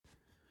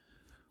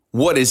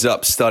What is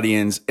up,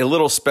 Studians? A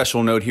little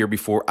special note here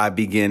before I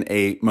begin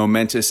a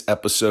momentous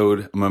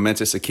episode, a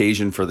momentous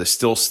occasion for the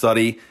Still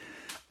Study.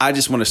 I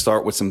just want to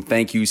start with some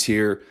thank yous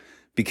here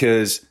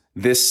because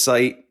this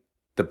site,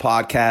 the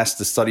podcast,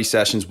 the study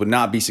sessions would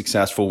not be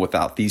successful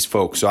without these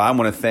folks. So I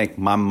want to thank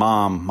my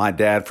mom, my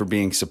dad for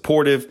being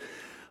supportive,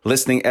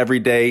 listening every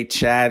day.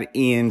 Chad,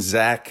 Ian,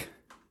 Zach,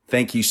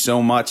 thank you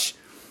so much.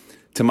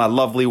 To my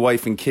lovely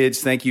wife and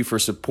kids, thank you for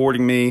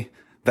supporting me.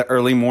 The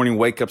early morning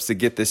wake-ups to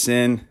get this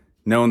in,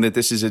 knowing that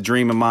this is a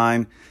dream of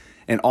mine.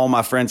 And all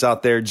my friends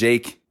out there,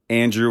 Jake,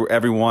 Andrew,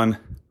 everyone,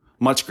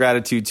 much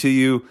gratitude to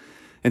you.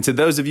 And to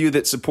those of you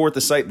that support the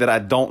site that I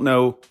don't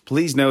know,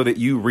 please know that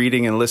you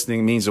reading and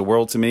listening means the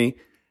world to me.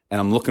 And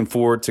I'm looking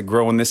forward to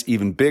growing this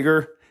even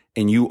bigger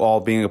and you all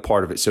being a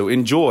part of it. So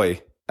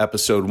enjoy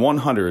episode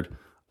 100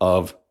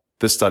 of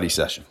The Study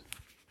Session.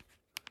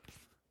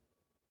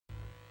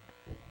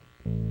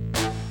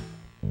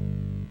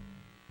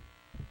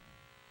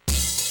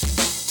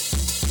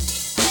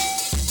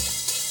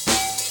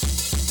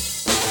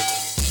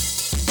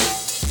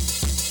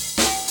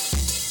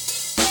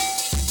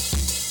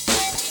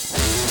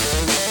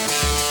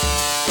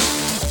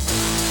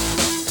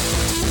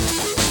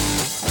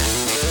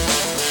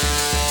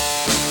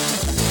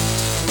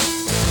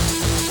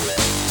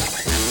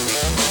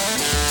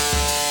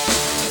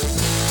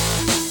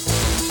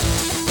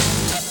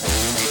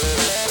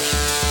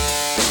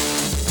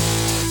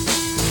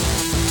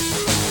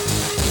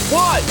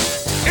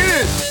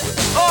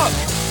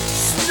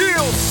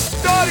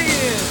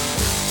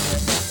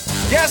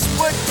 Guess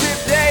what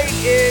today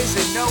is?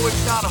 And no,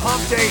 it's not a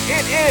hump day.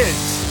 It is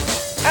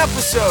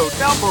episode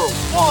number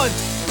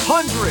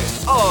 100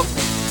 of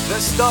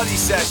the study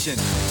session.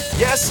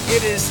 Yes,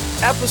 it is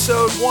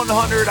episode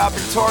 100. I've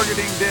been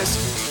targeting this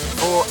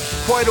for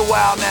quite a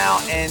while now,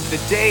 and the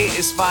day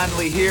is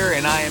finally here,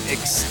 and I am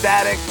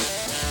ecstatic.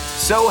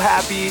 So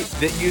happy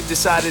that you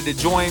decided to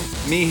join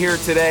me here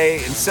today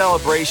in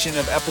celebration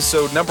of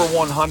episode number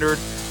 100,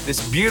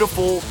 this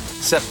beautiful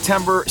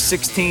September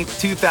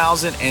 16th,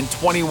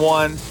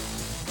 2021.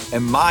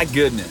 And my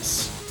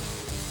goodness,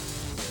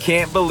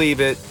 can't believe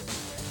it,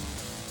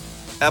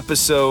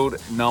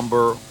 episode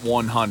number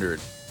 100.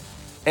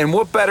 And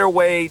what better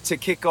way to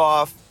kick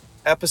off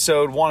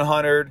episode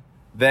 100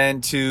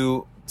 than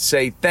to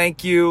say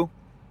thank you,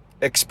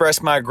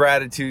 express my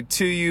gratitude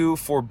to you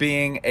for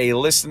being a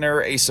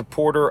listener, a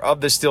supporter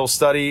of the Still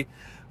Study,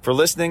 for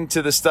listening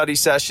to the study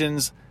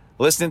sessions,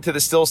 listening to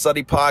the Still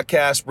Study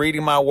podcast,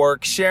 reading my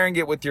work, sharing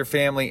it with your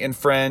family and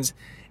friends.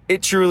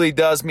 It truly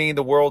does mean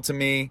the world to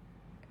me.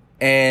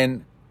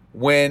 And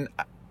when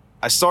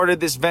I started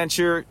this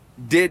venture,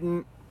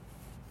 didn't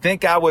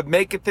think I would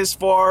make it this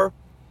far,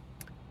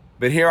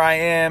 but here I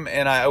am,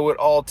 and I owe it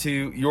all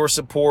to your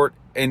support.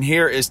 And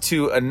here is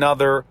to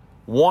another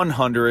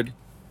 100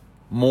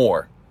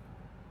 more.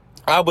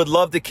 I would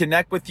love to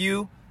connect with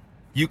you.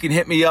 You can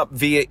hit me up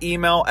via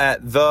email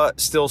at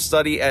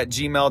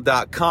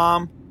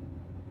thestillstudy@gmail.com.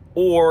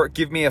 or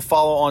give me a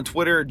follow on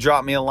Twitter.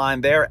 Drop me a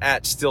line there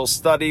at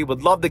StillStudy.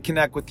 Would love to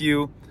connect with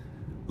you.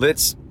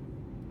 Let's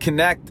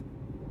connect.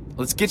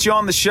 Let's get you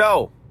on the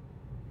show.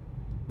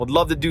 Would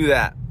love to do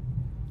that.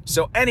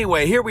 So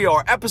anyway, here we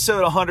are,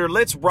 episode 100.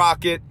 Let's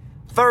rock it.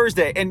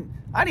 Thursday. And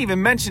I didn't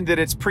even mention that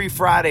it's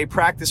pre-Friday,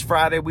 practice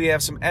Friday. We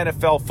have some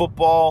NFL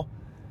football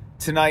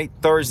tonight,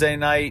 Thursday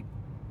night.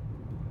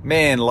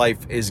 Man,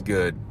 life is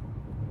good.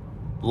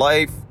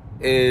 Life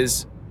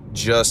is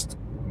just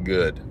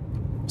good.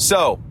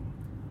 So,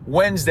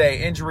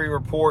 Wednesday, injury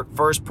report,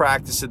 first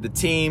practice of the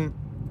team.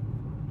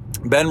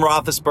 Ben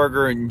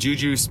Roethlisberger and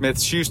Juju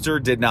Smith-Schuster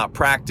did not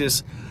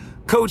practice.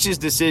 Coach's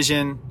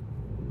decision,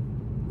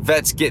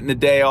 vets getting the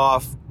day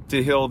off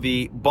to heal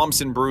the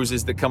bumps and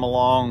bruises that come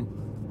along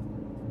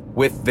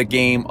with the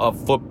game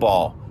of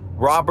football.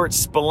 Robert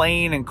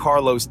Spillane and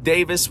Carlos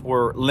Davis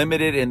were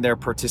limited in their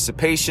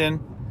participation.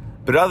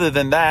 But other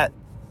than that,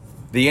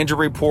 the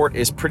injury report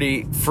is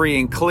pretty free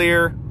and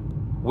clear,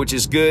 which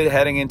is good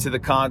heading into the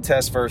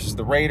contest versus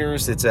the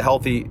Raiders. It's a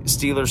healthy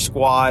Steelers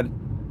squad,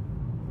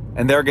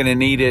 and they're going to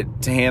need it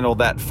to handle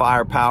that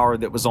firepower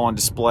that was on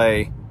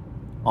display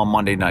on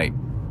Monday night.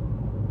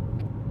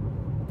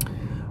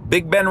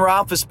 Big Ben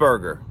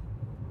Roethlisberger,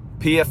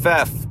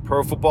 PFF,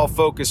 Pro Football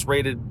Focus,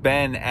 rated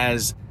Ben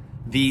as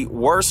the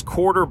worst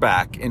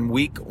quarterback in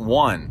week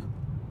 1.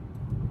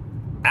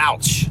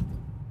 Ouch.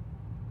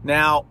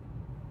 Now,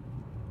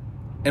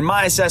 in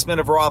my assessment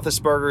of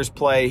Roethlisberger's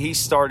play, he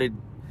started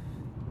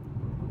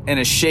in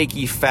a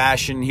shaky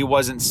fashion. He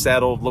wasn't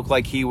settled, looked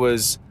like he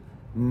was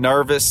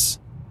nervous.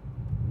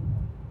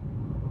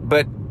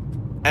 But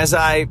as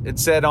I had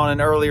said on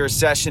an earlier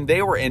session,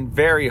 they were in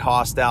very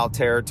hostile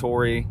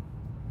territory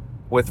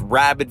with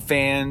rabid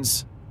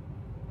fans.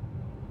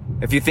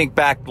 If you think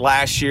back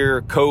last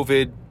year,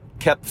 COVID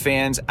kept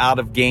fans out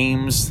of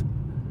games.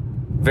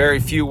 Very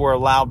few were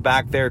allowed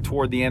back there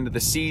toward the end of the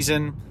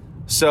season.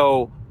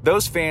 So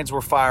those fans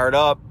were fired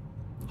up,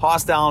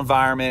 hostile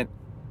environment,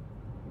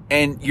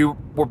 and you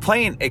were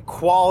playing a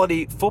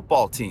quality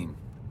football team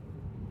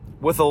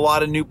with a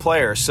lot of new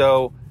players.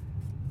 So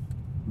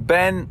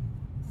Ben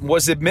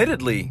was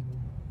admittedly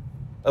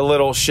a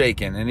little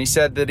shaken, and he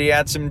said that he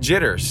had some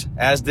jitters,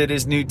 as did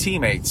his new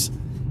teammates.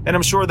 And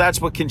I'm sure that's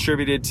what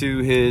contributed to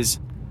his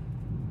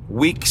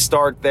weak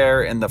start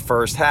there in the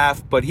first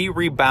half, but he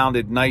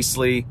rebounded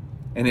nicely,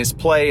 and his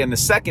play in the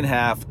second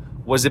half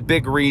was a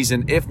big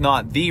reason, if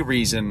not the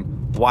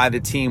reason, why the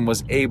team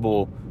was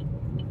able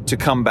to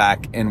come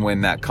back and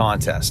win that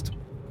contest.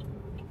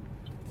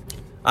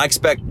 I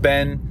expect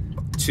Ben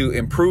to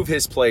improve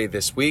his play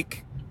this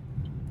week.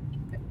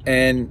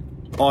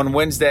 And on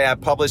Wednesday, I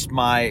published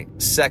my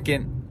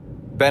second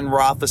Ben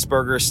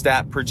Roethlisberger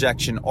stat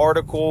projection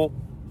article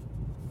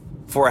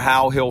for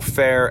how he'll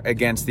fare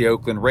against the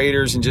Oakland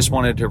Raiders, and just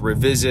wanted to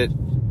revisit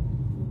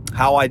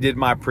how I did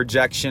my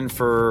projection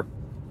for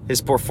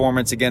his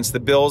performance against the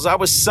Bills. I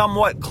was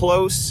somewhat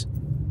close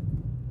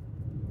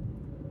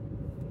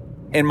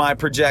in my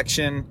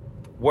projection.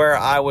 Where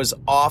I was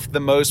off the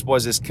most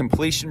was his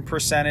completion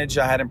percentage.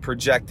 I had him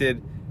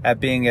projected at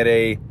being at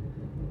a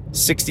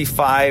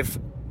 65%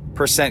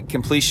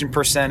 completion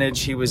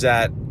percentage. He was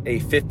at a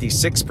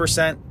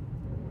 56%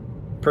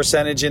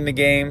 percentage in the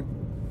game.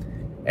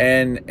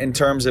 And in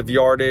terms of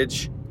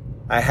yardage,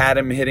 I had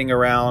him hitting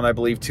around, I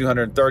believe,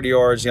 230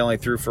 yards. He only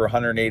threw for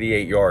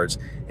 188 yards.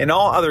 In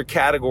all other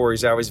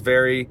categories, I was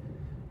very,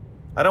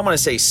 I don't want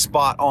to say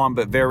spot on,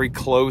 but very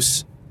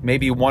close.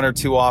 Maybe one or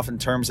two off in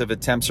terms of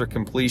attempts or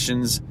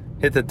completions.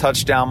 Hit the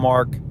touchdown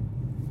mark.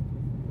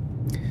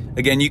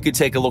 Again, you could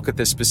take a look at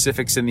the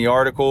specifics in the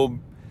article.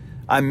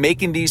 I'm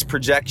making these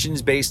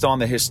projections based on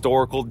the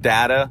historical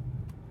data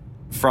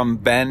from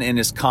Ben in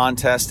his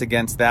contest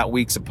against that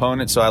week's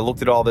opponent. So I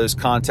looked at all those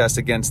contests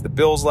against the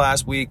Bills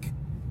last week.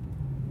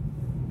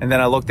 And then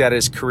I looked at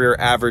his career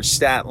average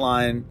stat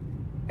line,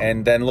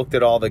 and then looked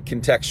at all the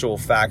contextual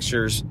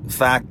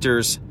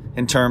factors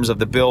in terms of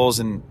the Bills,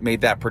 and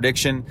made that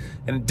prediction.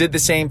 And did the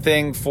same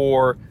thing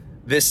for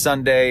this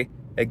Sunday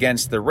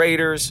against the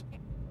Raiders.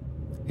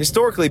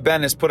 Historically,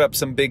 Ben has put up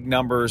some big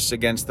numbers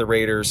against the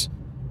Raiders.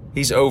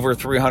 He's over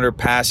 300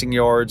 passing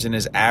yards in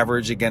his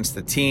average against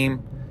the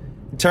team.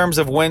 In terms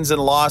of wins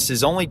and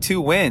losses, only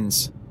 2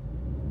 wins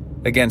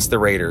against the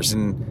Raiders.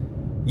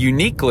 And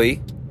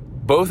uniquely,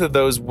 both of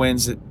those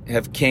wins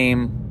have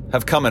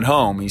come at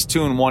home. He's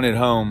 2-1 at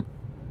home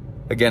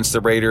against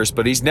the Raiders,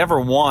 but he's never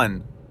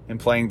won in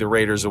playing the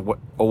Raiders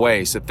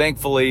away. So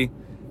thankfully,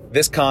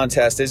 this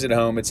contest is at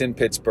home. It's in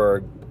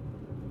Pittsburgh.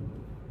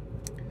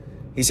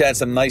 He's had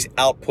some nice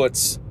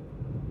outputs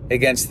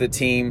against the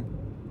team.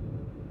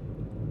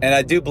 And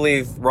I do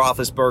believe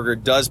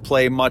Roethlisberger does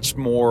play much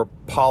more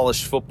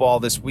polished football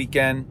this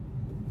weekend.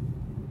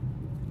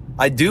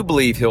 I do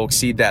believe he'll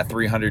exceed that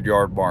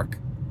 300-yard mark.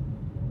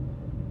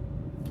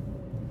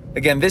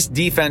 Again, this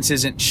defense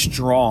isn't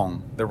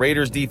strong. The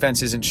Raiders'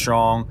 defense isn't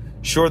strong.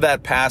 Sure,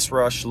 that pass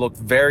rush looked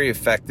very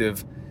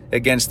effective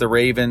against the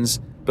Ravens,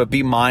 but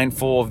be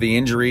mindful of the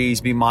injuries.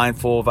 Be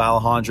mindful of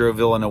Alejandro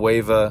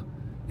Villanueva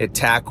at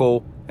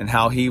tackle and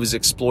how he was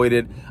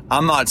exploited.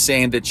 I'm not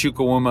saying that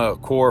Chukwuma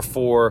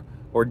Okorafor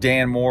or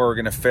Dan Moore are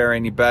going to fare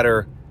any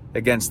better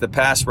against the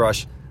pass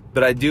rush,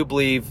 but I do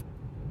believe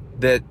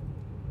that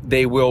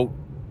they will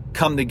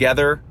come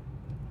together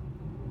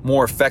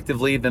more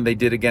effectively than they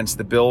did against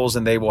the Bills,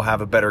 and they will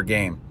have a better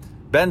game.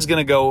 Ben's going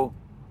to go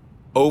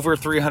over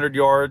 300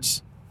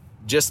 yards,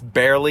 just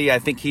barely. I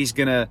think he's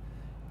going to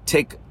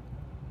take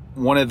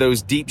one of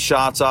those deep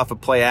shots off of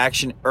play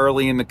action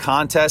early in the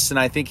contest, and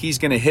I think he's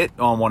going to hit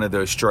on one of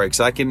those strikes.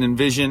 I can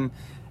envision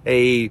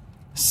a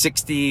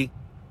 60,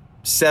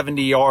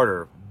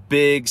 70-yarder,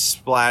 big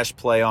splash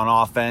play on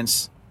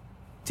offense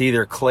to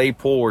either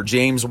Claypool or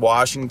James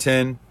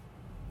Washington.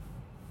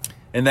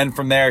 And then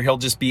from there, he'll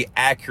just be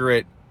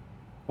accurate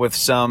with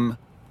some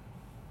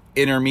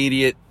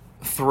intermediate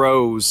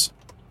throws,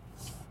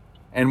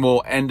 and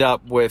we'll end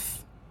up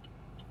with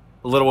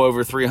a little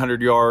over 300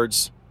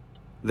 yards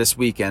this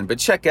weekend. But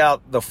check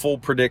out the full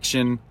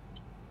projection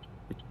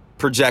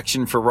for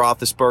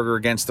Roethlisberger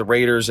against the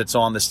Raiders. It's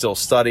on the Still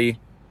Study.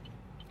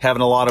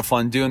 Having a lot of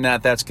fun doing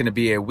that. That's going to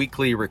be a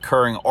weekly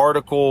recurring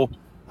article.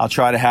 I'll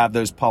try to have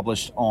those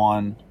published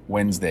on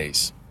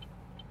Wednesdays.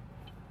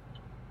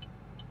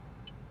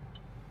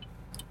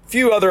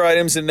 Few other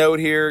items to note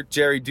here.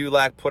 Jerry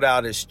Dulac put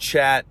out his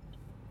chat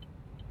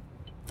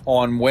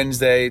on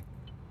Wednesday,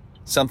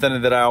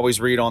 something that I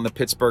always read on the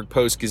Pittsburgh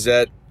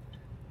Post-Gazette.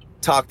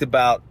 Talked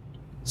about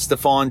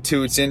Stephon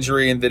Tuitt's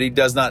injury and that he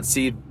does not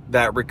see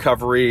that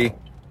recovery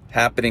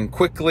happening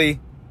quickly.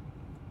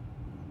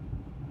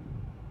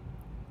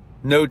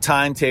 No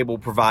timetable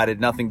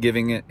provided, nothing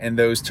giving it in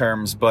those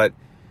terms, but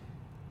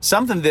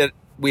something that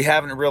we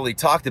haven't really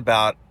talked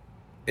about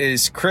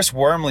is Chris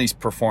Wormley's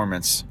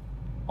performance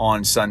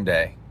on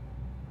Sunday.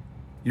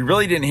 You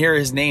really didn't hear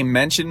his name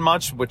mentioned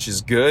much, which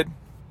is good.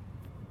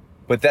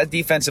 But that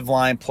defensive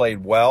line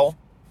played well.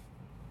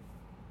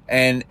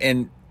 And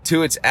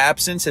to its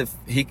absence, if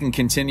he can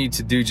continue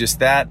to do just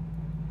that,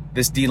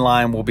 this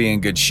D-line will be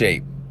in good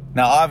shape.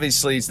 Now,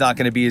 obviously, it's not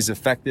going to be as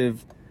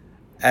effective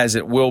as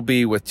it will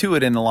be with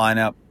Tuitt in the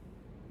lineup.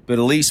 But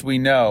at least we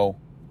know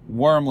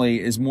Wormley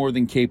is more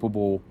than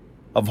capable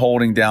of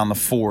holding down the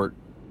fort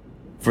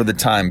for the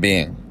time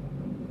being.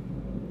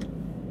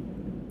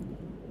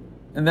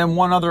 And then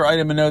one other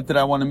item of note that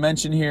I want to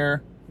mention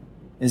here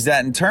is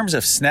that in terms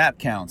of snap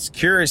counts,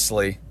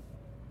 curiously,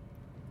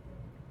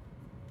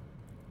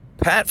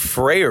 Pat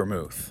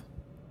Freiermuth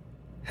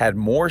had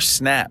more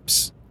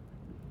snaps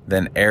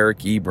than Eric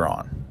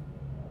Ebron.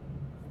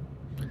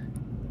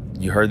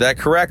 You heard that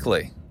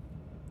correctly.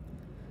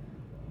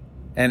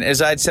 And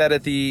as I'd said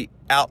at the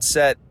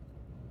outset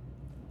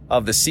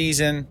of the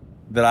season,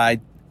 that I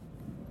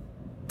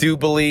do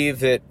believe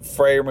that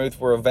Freiermuth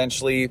will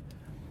eventually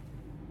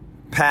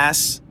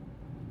pass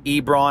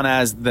Ebron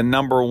as the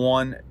number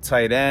one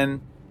tight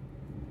end.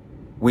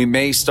 We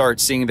may start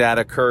seeing that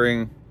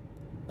occurring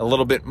a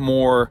little bit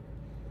more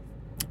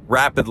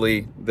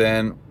rapidly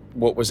than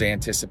what was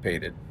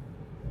anticipated.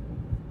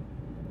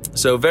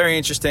 So very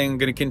interesting. I'm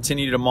going to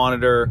continue to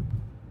monitor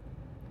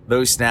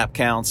those snap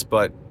counts,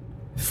 but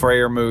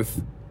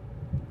Freiermuth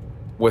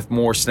with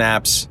more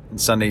snaps in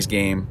Sunday's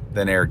game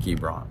than Eric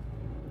Ebron.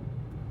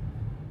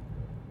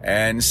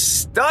 And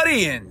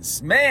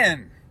Studians,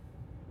 man,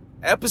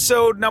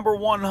 episode number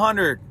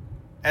 100.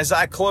 As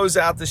I close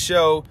out the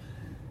show,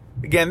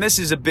 again, this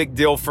is a big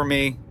deal for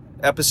me.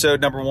 Episode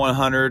number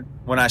 100.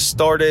 When I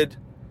started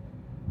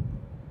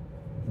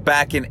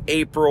back in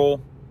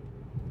April,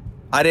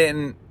 I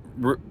didn't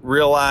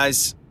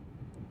realize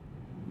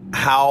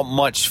how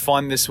much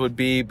fun this would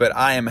be, but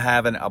I am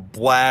having a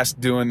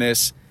blast doing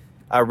this.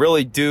 I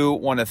really do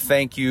want to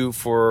thank you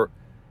for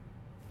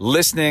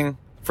listening,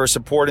 for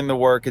supporting the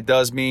work. It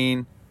does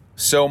mean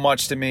so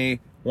much to me.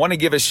 Want to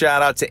give a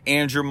shout out to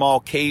Andrew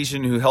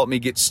Malkasian, who helped me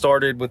get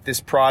started with this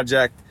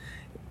project.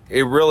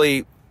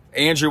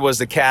 Andrew was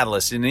the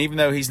catalyst. And even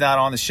though he's not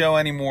on the show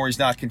anymore, he's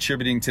not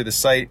contributing to the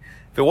site.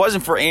 If it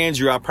wasn't for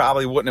Andrew, I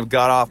probably wouldn't have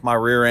got off my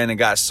rear end and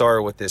got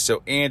started with this.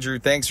 So Andrew,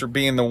 thanks for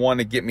being the one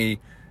to get me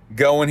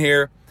going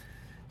here.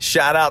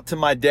 Shout out to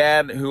my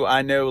dad, who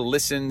I know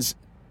listens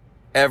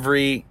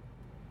every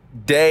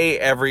day,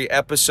 every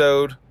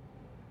episode.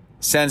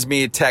 Sends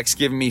me a text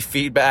giving me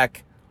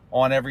feedback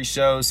on every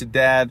show. So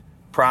Dad,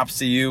 props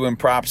to you, and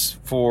props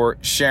for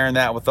sharing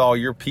that with all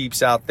your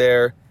peeps out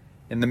there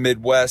in the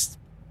Midwest.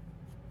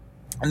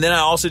 And then I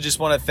also just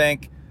want to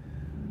thank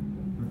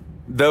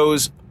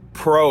those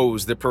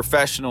pros, the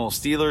professionals,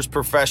 Steelers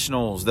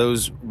professionals,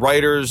 those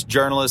writers,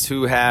 journalists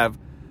who have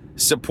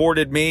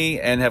supported me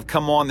and have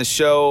come on the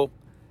show.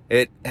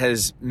 It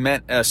has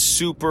meant a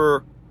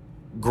super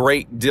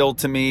great deal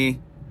to me.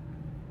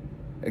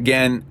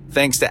 Again,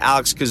 thanks to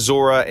Alex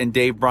Kozora and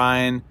Dave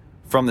Bryan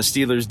from the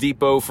Steelers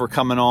Depot for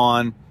coming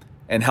on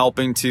and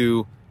helping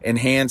to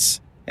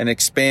enhance and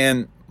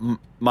expand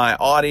my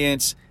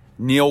audience.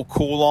 Neil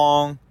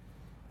Coulong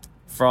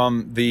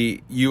from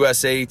the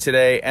USA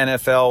Today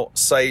NFL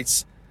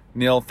sites.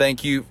 Neil,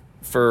 thank you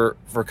for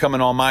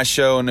coming on my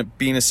show and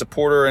being a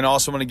supporter. And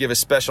also want to give a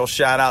special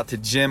shout out to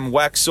Jim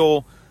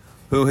Wexel,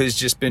 who has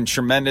just been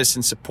tremendous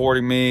in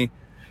supporting me,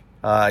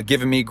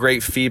 giving me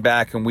great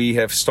feedback. And we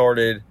have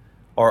started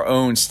our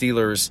own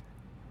Steelers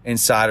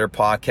Insider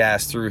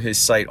podcast through his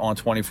site on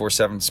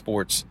 24/7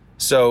 Sports.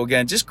 So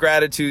again, just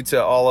gratitude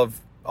to all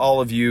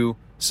of you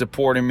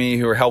supporting me,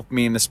 who are helping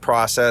me in this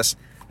process.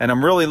 And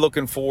I'm really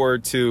looking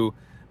forward to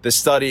the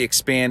study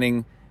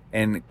expanding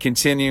and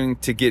continuing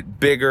to get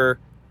bigger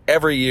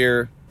every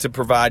year to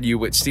provide you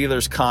with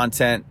Steelers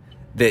content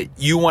that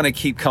you want to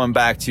keep coming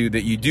back to,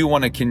 that you do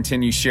want to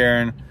continue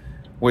sharing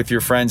with your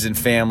friends and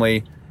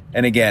family.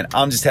 And again,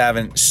 I'm just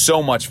having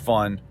so much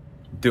fun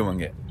doing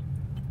it.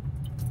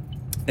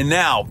 And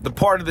now, the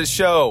part of the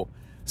show,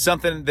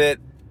 something that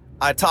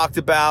I talked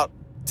about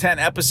 10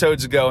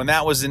 episodes ago, and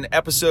that was in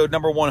episode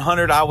number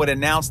 100. I would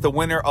announce the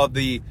winner of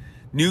the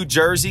New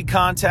Jersey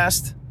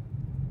contest.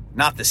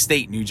 Not the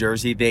state New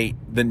Jersey,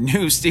 the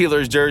new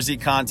Steelers jersey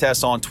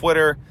contest on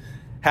Twitter.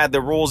 Had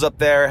the rules up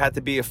there, had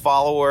to be a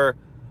follower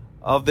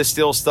of the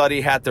Still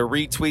Study, had to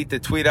retweet the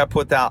tweet I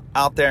put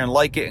out there and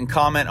like it and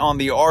comment on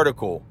the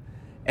article.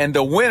 And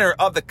the winner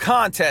of the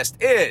contest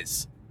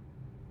is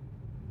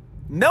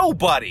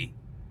nobody.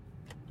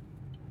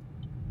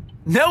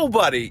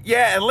 Nobody.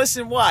 Yeah, and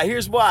listen why.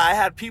 Here's why. I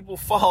had people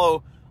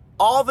follow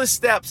all the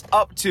steps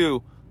up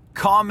to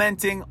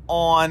commenting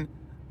on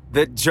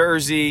the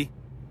jersey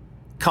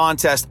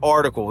contest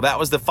article. That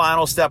was the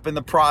final step in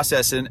the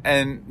process,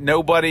 and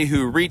nobody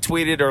who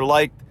retweeted or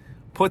liked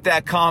put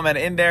that comment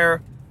in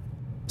there.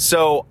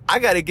 So I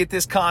got to get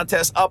this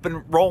contest up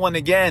and rolling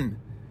again,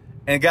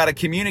 and got to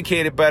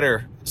communicate it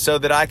better so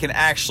that I can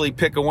actually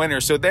pick a winner.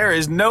 So there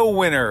is no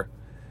winner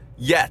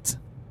yet.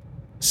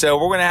 So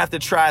we're going to have to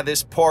try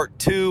this part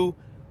 2.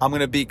 I'm going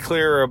to be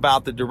clearer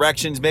about the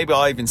directions. Maybe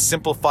I'll even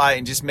simplify it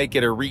and just make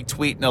it a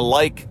retweet and a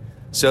like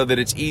so that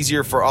it's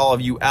easier for all of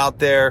you out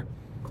there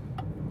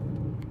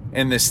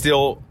in the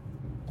Still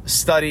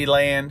Study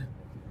land.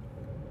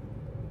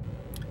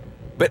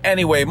 But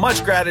anyway,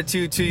 much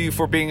gratitude to you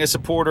for being a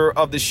supporter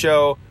of the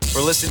show,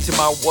 for listening to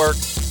my work,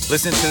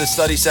 listening to the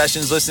study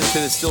sessions, listening to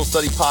the Still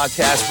Study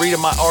podcast,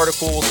 reading my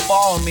articles,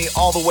 following me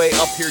all the way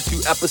up here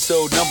to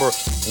episode number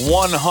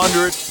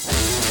 100.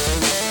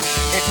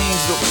 It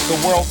means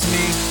the world to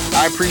me.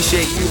 I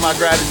appreciate you. My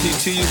gratitude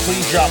to you.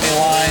 Please drop me a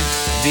line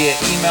via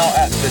email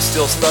at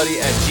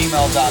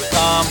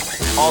thestillstudy@gmail.com.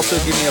 Also,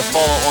 give me a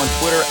follow on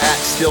Twitter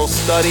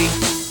 @stillstudy.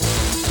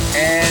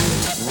 And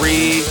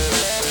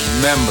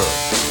remember,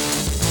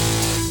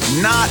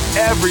 not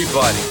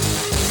everybody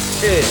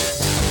is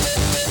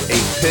a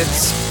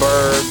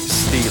Pittsburgh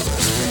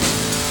Steelers fan,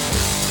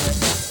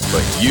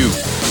 but you,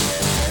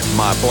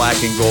 my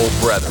black and gold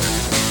brethren,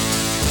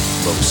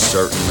 most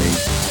certainly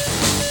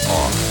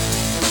are.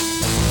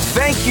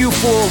 Thank you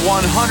for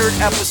 100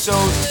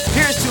 episodes.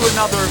 Here's to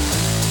another,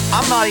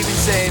 I'm not even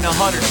saying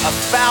 100,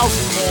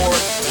 1,000 more.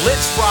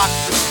 Let's rock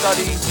the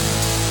study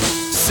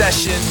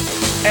session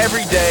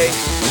every day.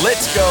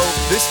 Let's go.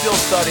 This Still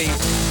Study.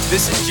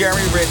 This is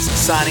Jeremy Ritz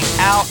signing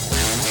out.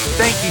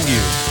 Thanking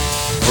you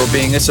for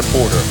being a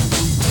supporter.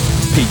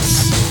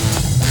 Peace.